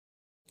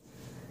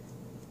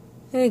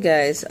Hey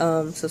guys,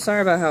 so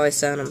sorry about how I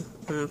sound.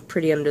 I'm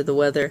pretty under the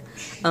weather.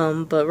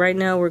 But right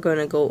now we're going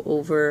to go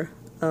over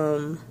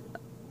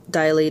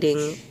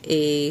dilating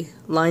a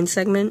line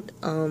segment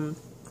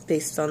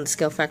based on the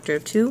scale factor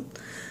of 2.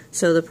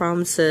 So the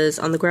problem says,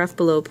 on the graph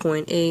below,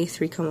 point A,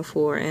 3,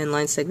 4, and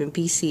line segment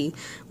BC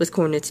with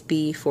coordinates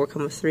B, 4,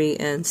 3,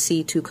 and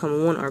C, 2,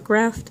 1 are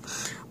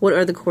graphed. What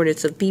are the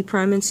coordinates of B'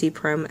 and C'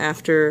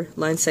 after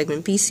line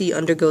segment BC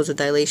undergoes a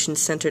dilation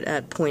centered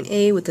at point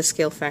A with a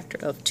scale factor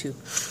of 2?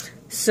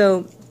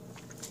 So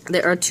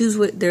there are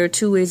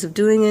two ways of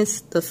doing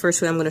it. The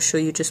first way I'm going to show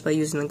you just by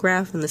using the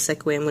graph, and the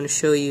second way I'm going to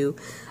show you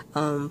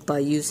by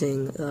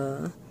using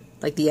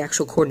like the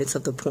actual coordinates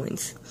of the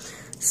points.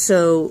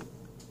 So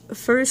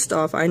first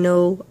off, I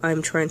know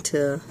I'm trying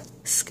to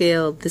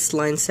scale this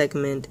line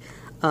segment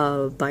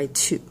by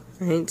 2,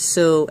 right?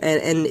 So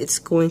and it's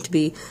going to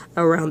be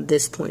around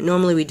this point.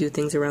 Normally we do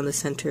things around the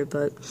center,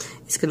 but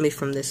it's going to be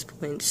from this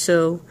point.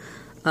 So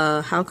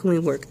how can we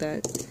work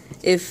that?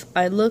 If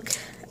I look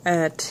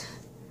at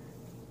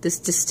this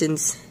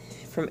distance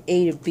from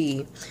A to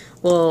B,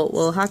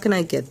 well, how can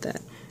I get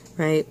that,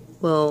 right?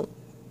 Well,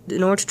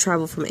 in order to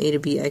travel from A to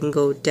B, I can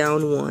go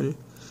down 1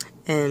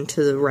 and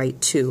to the right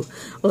 2.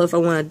 Well, if I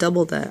want to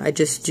double that, I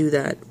just do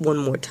that one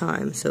more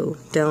time. So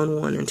down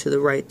 1 and to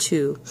the right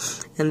 2,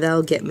 and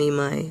that'll get me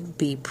my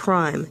B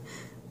prime,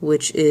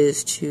 which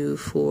is 2,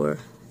 4.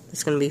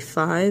 It's going to be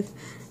 5,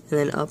 and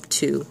then up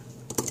 2.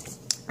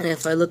 And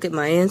if I look at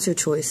my answer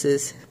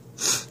choices,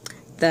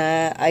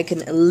 that I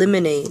can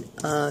eliminate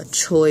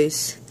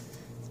choice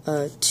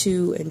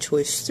 2 and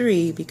choice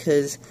 3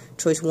 because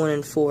choice 1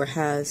 and 4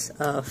 has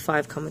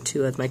 5,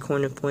 2 as my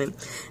coordinate point.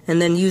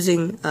 And then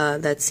using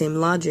that same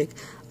logic,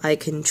 I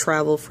can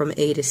travel from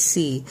A to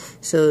C.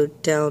 So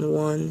down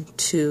 1,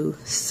 2,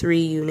 3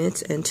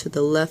 units, and to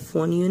the left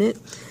 1 unit.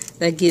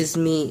 That'll give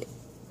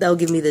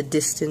me the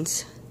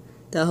distance.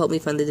 That'll help me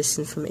find the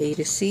distance from A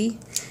to C.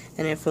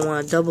 And if I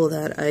want to double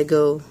that, I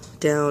go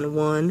down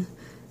 1,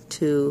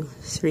 2,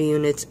 3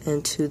 units,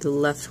 and to the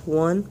left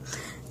 1,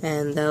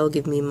 and that'll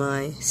give me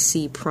my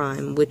C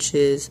prime, which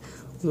is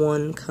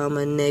 1,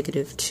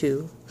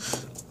 -2.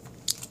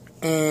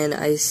 And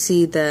I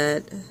see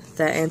that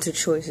that answer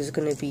choice is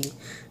going to be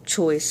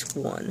choice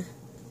 1.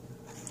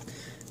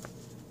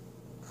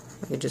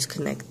 Let me just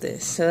connect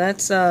this. So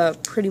that's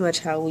pretty much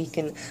how we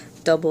can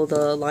double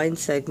the line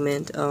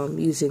segment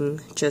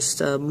using just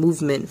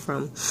movement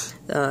from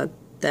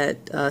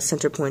that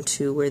center point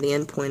to where the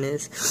end point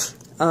is.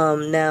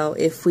 Now,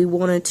 if we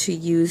wanted to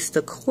use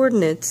the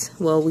coordinates,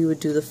 well, we would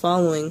do the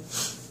following.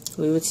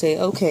 We would say,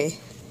 okay,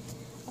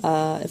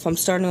 if I'm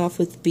starting off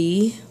with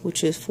B,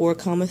 which is 4,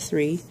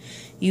 3,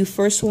 you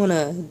first want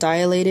to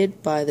dilate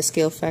it by the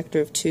scale factor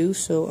of 2.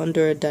 So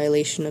under a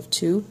dilation of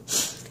 2,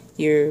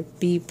 your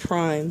B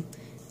prime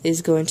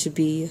is going to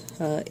be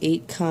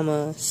 8,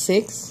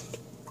 6.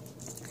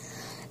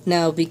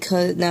 Now,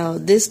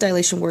 this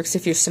dilation works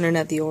if you're centered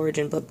at the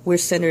origin, but we're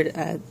centered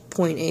at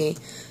point A.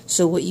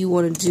 So what you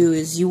want to do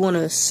is you want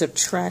to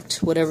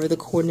subtract whatever the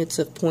coordinates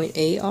of point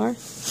A are.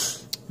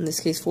 In this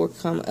case, 3,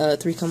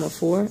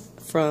 4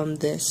 from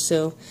this.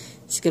 So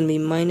it's going to be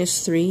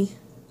 -3,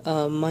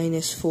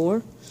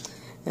 -4,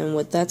 and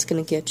what that's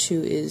going to get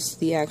you is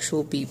the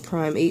actual B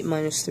prime. 8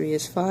 minus 3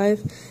 is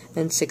 5,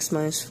 and 6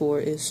 minus 4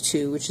 is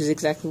 2, which is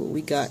exactly what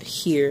we got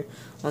here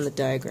on the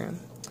diagram.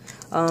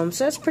 So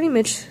that's pretty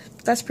much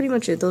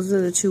it. Those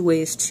are the two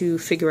ways to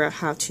figure out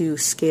how to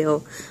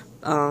scale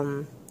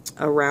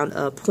around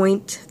a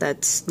point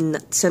that's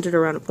centered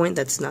around a point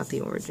that's not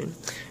the origin.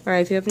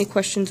 Alright, if you have any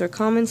questions or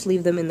comments,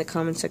 leave them in the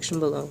comment section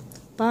below.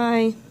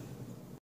 Bye!